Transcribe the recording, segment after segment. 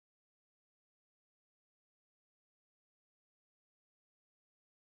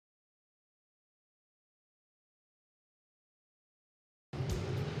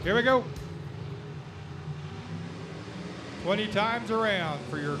Here we go. 20 times around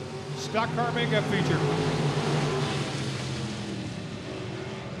for your stock car makeup feature.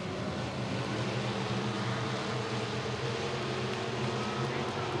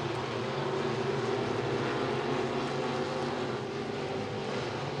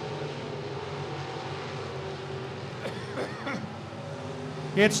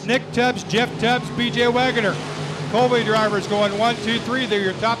 It's Nick Tubbs, Jeff Tubbs, BJ Wagoner. Colby drivers going 1, 2, 3. They're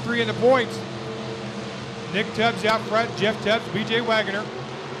your top 3 in the points. Nick Tubbs out front, Jeff Tubbs, BJ Wagoner.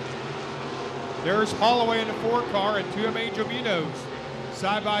 There's Holloway in the 4 car and 2 of Angel Munoz.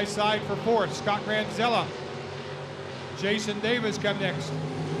 Side by side for 4th, Scott Granzella. Jason Davis come next.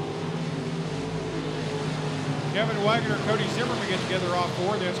 Kevin Wagner, Cody Zimmerman get together off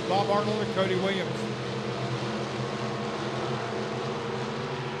 4. That's Bob Arnold and Cody Williams.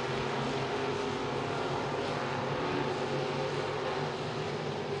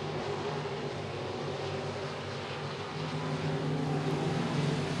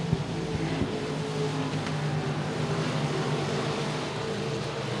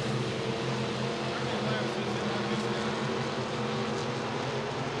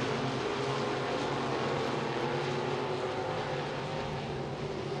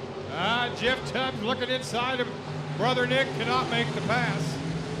 Jeff Tubbs looking inside of brother Nick, cannot make the pass.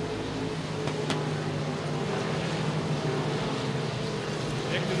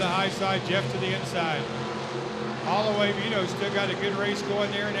 Nick to the high side, Jeff to the inside. Holloway, Munoz still got a good race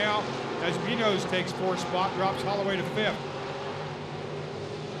going there now as Munoz takes 4th spot, drops Holloway to 5th.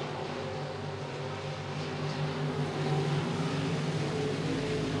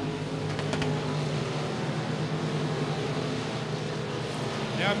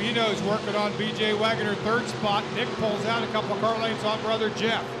 Now Munoz working on BJ Wagoner, 3rd spot. Nick pulls out a couple car lanes on brother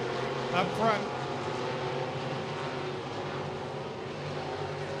Jeff up front.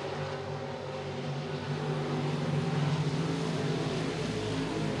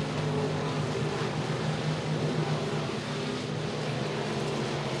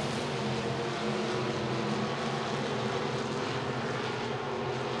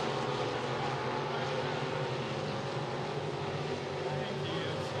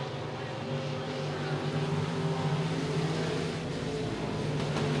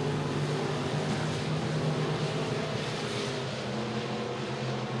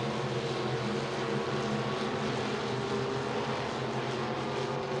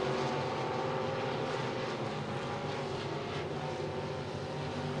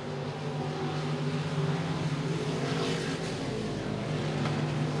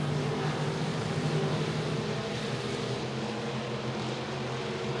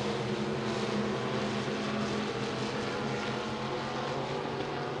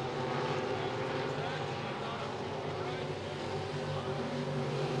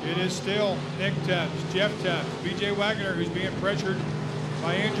 It is still Nick Tubbs, Jeff Tubbs, BJ Wagoner, who's being pressured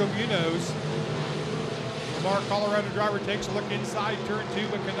by Angel Munoz. Lamar, Colorado driver, takes a look inside turn 2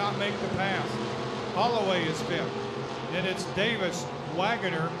 but cannot make the pass. Holloway is 5th. Then it's Davis,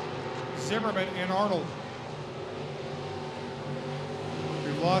 Wagoner, Zimmerman, and Arnold.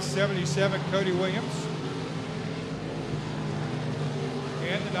 We've lost 77, Cody Williams.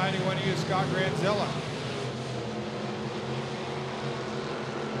 And the 91E is Scott Granzella.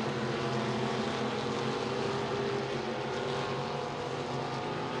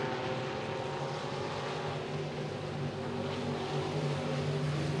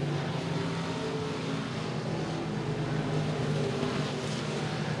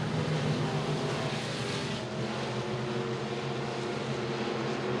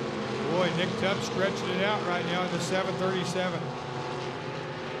 Nick Tubbs stretching it out right now in the 737.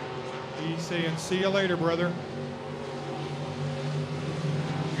 He's saying, see you later, brother.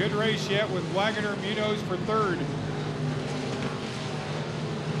 Good race yet with Wagoner Munoz for 3rd.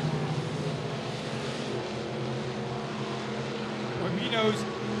 When Munoz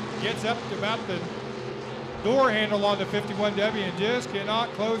gets up to about the door handle on the 51W and just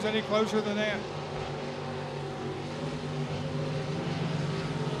cannot close any closer than that.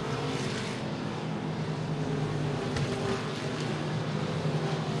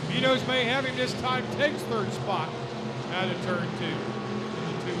 Munoz may have him this time, takes 3rd spot out of turn 2 in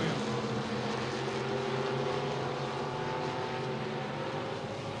the 2M.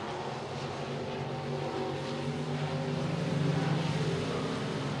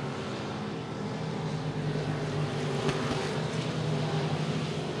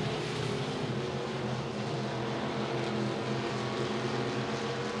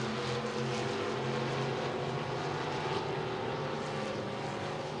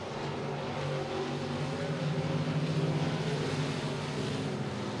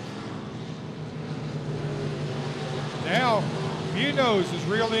 Munoz has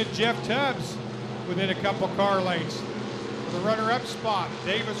reeled in Jeff Tubbs within a couple car lengths. For the runner-up spot,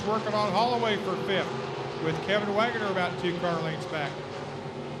 Davis working on Holloway for 5th, with Kevin Wagner about 2 car lengths back.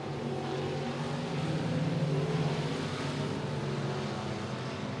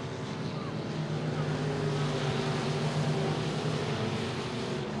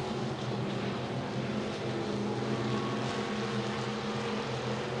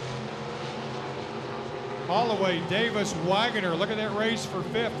 Holloway, Davis, Wagner. Look at that race for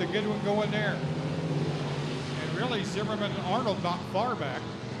 5th. A good one going there. And really, Zimmerman and Arnold not far back.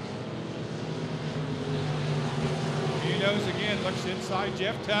 Munoz again looks inside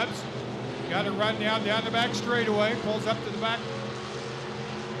Jeff Tubbs. Got to run down the back straightaway. Pulls up to the back.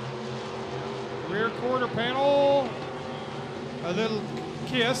 Rear quarter panel. A little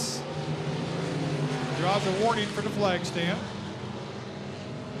kiss. Draws a warning for the flag stand.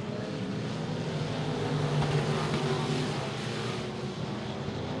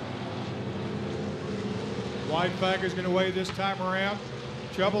 Wide flag is going to wave this time around.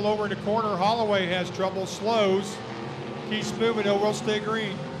 Trouble over in the corner. Holloway has trouble. Slows. Keeps moving. It will stay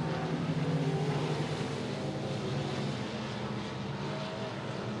green.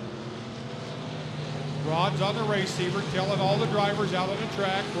 Rod's on the receiver, telling all the drivers out on the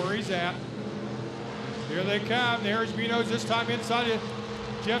track where he's at. Here they come. There's Munoz this time inside it.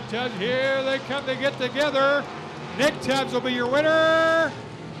 Jeff Tubbs. Here they come. They get together. Nick Tubbs will be your winner.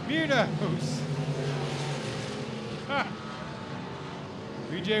 Munoz.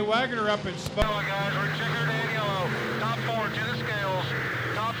 BJ Wagner up in spot. Come on, guys, we're checkered and yellow. Top 4 to the scales.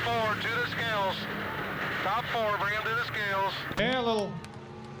 Top 4 to the scales. Top 4, bring them to the scales. And a little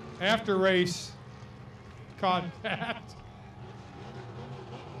after race contact.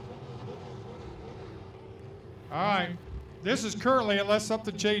 All right, this is currently, unless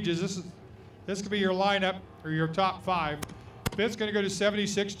something changes, this could be your lineup or your top 5. 5th's going to go to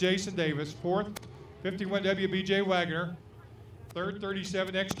 76, Jason Davis. 4th, 51W, BJ Wagner. 3rd,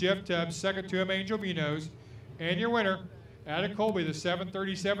 37X, Jeff Tubbs. 2nd to him, Angel Munoz. And your winner, out of Colby, the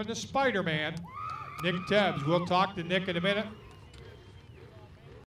 737, the Spider-Man, Nick Tubbs. We'll talk to Nick in a minute.